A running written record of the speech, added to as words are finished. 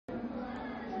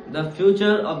The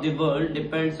future of the world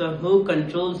depends on who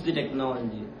controls the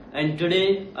technology, and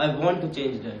today I want to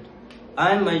change that.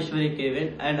 I am Maheshwari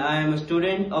Kevin and I am a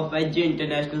student of HG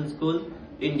International School,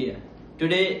 India.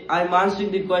 Today I am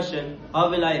answering the question, how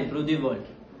will I improve the world?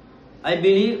 I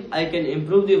believe I can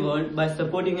improve the world by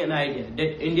supporting an idea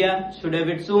that India should have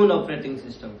its own operating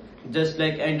system, just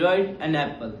like Android and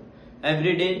Apple.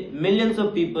 Every day, millions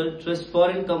of people trust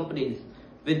foreign companies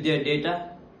with their data,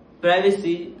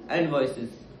 privacy and voices.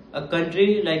 A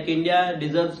country like India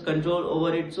deserves control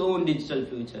over its own digital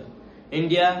future.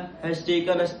 India has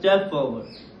taken a step forward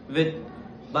with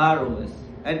BharatOS,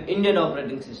 an Indian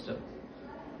operating system.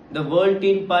 The World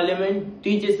Teen Parliament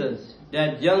teaches us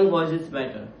that young voices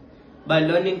matter. By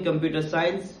learning computer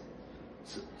science,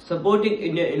 supporting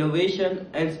Indian innovation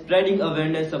and spreading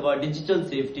awareness about digital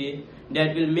safety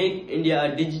that will make India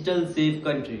a digital safe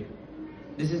country.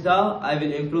 This is how I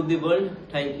will improve the world.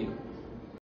 Thank you.